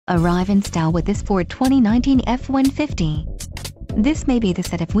Arrive in style with this Ford 2019 F-150. This may be the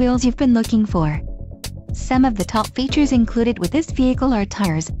set of wheels you've been looking for. Some of the top features included with this vehicle are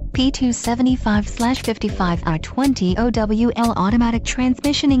tires, P275/55R20 OWL automatic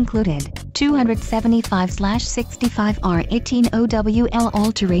transmission included, 275/65R18 OWL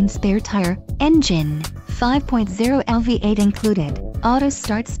all-terrain spare tire, engine, 5.0 LV8 included, auto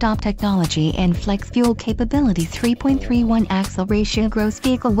start-stop technology and flex fuel capability, 3.31 axle ratio, gross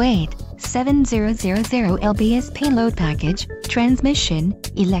vehicle weight, 7000 lbs payload package, transmission,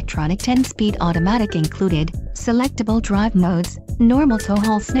 electronic 10-speed automatic included, selectable drive modes, normal tow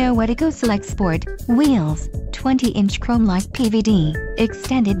haul, snow Wetigo select sport, wheels, 20-inch chrome-like PVD,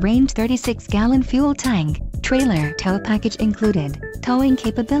 extended range 36-gallon fuel tank, trailer tow package included, towing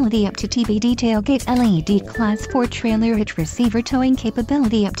capability up to TBD, tailgate LED class 4 trailer hitch receiver, towing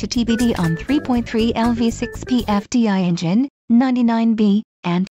capability up to TBD on 3.3 LV6 PFDI engine, 99B, and